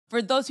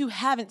for those who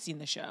haven't seen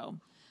the show,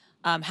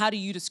 how do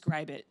you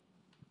describe it?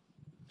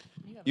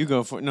 You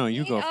go for it. No,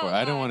 you go for it.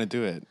 I don't want to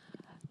do it.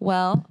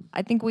 Well,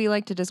 I think we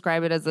like to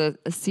describe it as a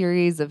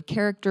series of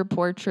character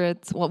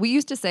portraits. Well, we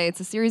used to say it's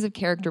a series of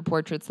character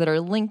portraits that are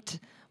linked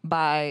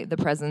by the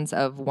presence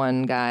of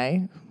one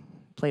guy,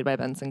 played by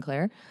Ben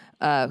Sinclair,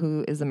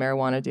 who is a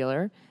marijuana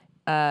dealer.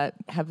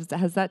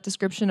 Has that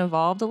description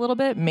evolved a little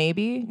bit?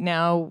 Maybe.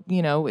 Now,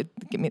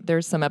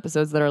 there's some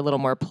episodes that are a little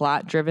more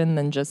plot-driven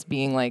than just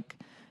being like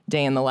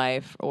day in the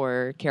life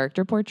or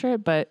character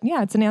portrait. But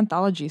yeah, it's an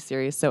anthology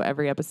series, so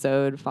every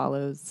episode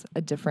follows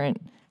a different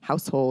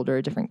household or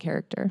a different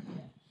character.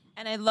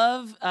 And I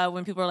love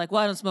when people are like,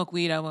 well, I don't smoke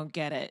weed, I won't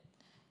get it.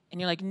 And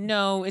you're like,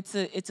 no, it's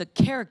a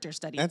character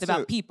study. It's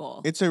about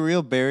people. It's a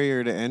real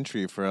barrier to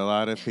entry for a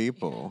lot of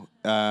people.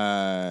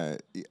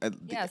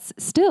 Yes,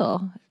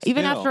 still,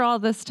 even after all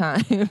this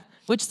time,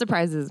 which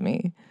surprises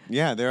me.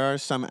 Yeah, there are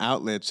some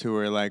outlets who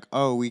are like,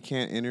 oh, we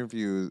can't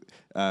interview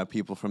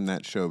people from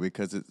that show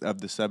because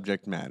of the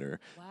subject matter.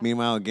 Wow.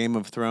 Meanwhile, Game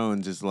of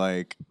Thrones is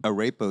like a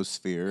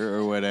raposphere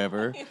or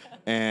whatever.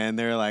 And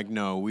they're like,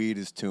 no, weed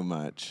is too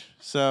much.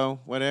 So,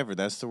 whatever.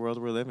 That's the world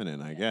we're living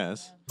in, I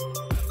guess.